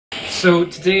So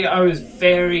today I was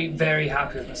very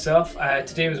happy with myself.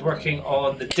 Today I was working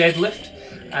on the deadlift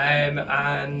and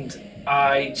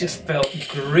I just felt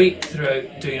great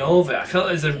throughout doing all of it. I felt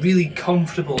it was a really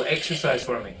comfortable exercise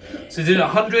for me. So doing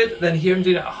 100, then here I'm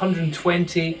doing it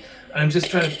 120, and I'm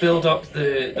just trying to build up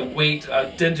the weight.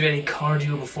 I didn't do any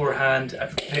cardio beforehand.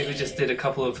 I maybe just did a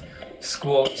couple of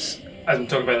squats, as I'm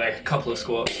talking about, like a couple of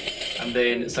squats, and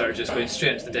then started just going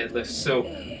straight into the deadlift. So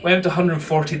went up to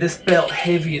 140. This felt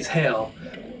heavy as hell,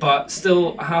 but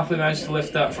still happily managed to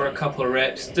lift that for a couple of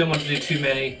reps. Didn't want to do too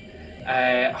many.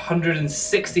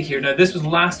 160 here. Now this was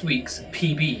last week's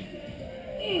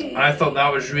PB, and I thought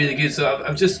that was really good. So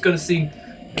I'm just going to see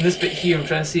in this bit here, I'm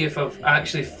trying to see if I've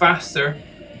actually faster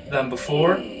than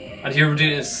before. And here we're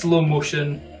doing it in slow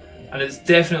motion, and it's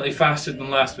definitely faster than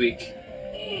last week,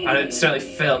 and it certainly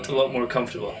felt a lot more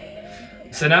comfortable.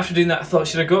 So then after doing that, I thought,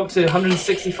 should I go up to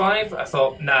 165? I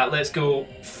thought, nah, let's go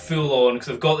full on, because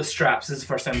I've got the straps. This is the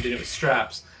first time I'm doing it with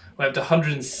straps. Went up to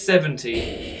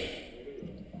 170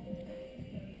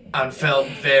 and felt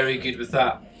very good with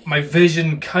that. My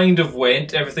vision kind of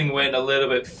went, everything went a little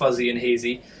bit fuzzy and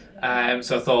hazy.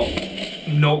 So I thought,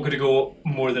 not going to go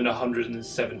more than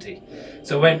 170.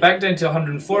 So I went back down to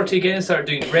 140 again and started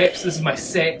doing reps. This is my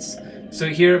sets. So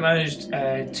here I managed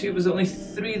it was only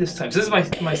 3 this time. So this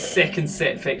is my second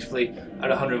set effectively at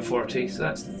 140. So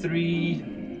that's 3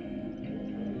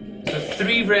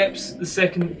 reps the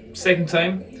second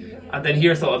time. And then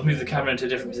here I thought I'd move the camera into a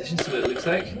different position, so what it looks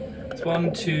like. It's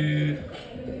 1, 2.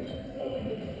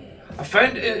 I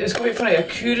found it's quite funny, I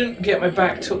couldn't get my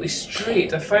back totally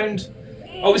straight. I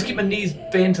always keep my knees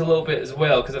bent a little bit as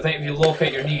well, because I think if you lock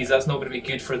out your knees, that's not going to be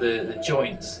good for the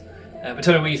joints. But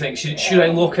tell me what you think. Should I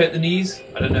lock out the knees?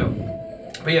 I don't know.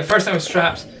 But yeah, first time with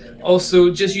straps. Also,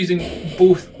 just using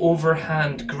both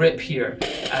overhand grip here.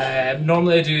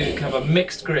 Normally I do kind of a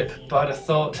mixed grip, but I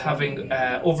thought having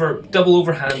double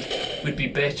overhand would be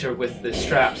better with the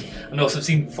straps. And also I've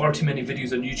seen far too many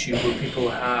videos on YouTube where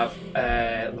people have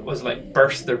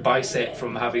burst their bicep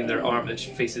from having their arm that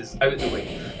faces out the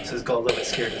way. So I got a little bit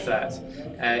scared with that.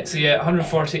 So yeah,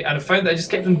 140, and I found that I just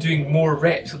kept on doing more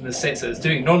reps on the sets that I was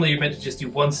doing. Normally you're meant to just do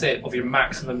one set of your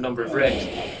maximum number of reps,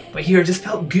 but here it just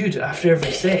felt good after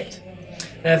every set.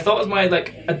 And I thought my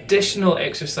additional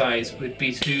exercise would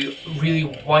be to do really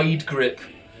wide grip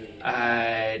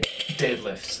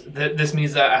deadlifts. This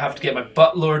means that I have to get my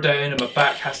butt lower down and my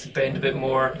back has to bend a bit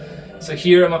more. So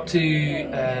here I'm up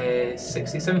to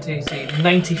 60, 70, 80,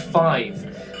 95.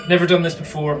 Never done this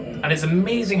before, and it's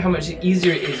amazing how much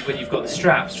easier it is when you've got the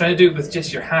straps. Trying to do it with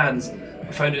just your hands,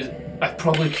 I found I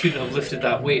probably couldn't have lifted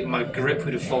that weight and my grip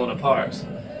would have fallen apart.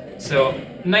 So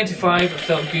 95, it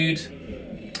felt good.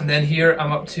 And then here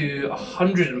I'm up to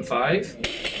 105,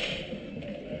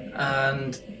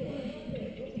 and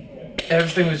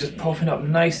everything was just popping up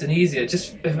nice and easy. It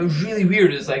was really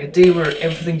weird. It was like a day where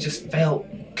everything just felt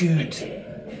good.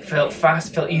 Felt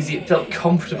fast, felt easy, it felt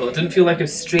comfortable. It didn't feel like I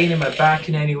was straining my back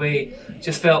in any way. It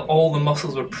just felt all the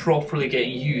muscles were properly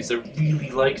getting used. I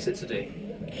really liked it today.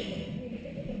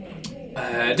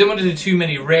 I didn't want to do too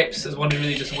many reps. I just wanted to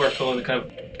really just work on kind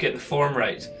of get the form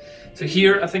right. So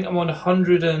here I think I'm on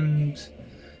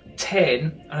 110,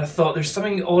 and I thought there's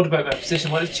something odd about my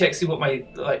position. I wanted to check, see what my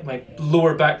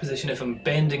lower back position, if I'm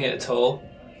bending it at all.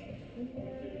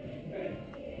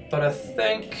 But I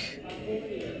think,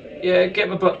 yeah, get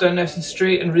my butt down nice and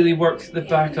straight and really work the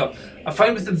back up. I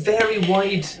find with the very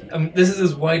wide, this is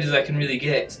as wide as I can really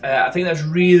get. I think that's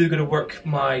really going to work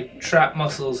my trap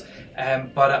muscles,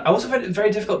 but I also find it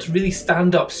very difficult to really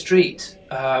stand up straight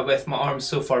with my arms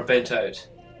so far bent out.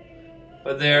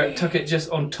 But there, took it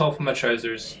just on top of my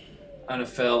trousers, and it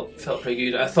felt pretty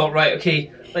good. I thought, right,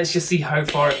 okay, let's just see how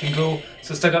far I can go.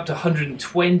 So I stuck up to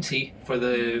 120 for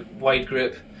the wide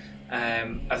grip.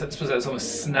 I suppose that was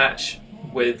almost snatch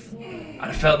width, and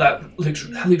I felt that looks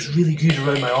really good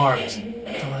around my arms.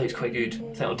 I thought that looked quite good. I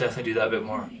think I'll definitely do that a bit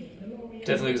more.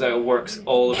 Definitely looks like it works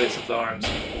all the bits of the arms.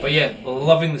 But yeah,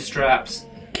 loving the straps,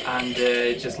 and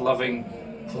just loving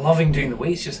doing the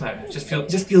weights just now. Just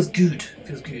feels good.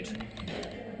 Feels good.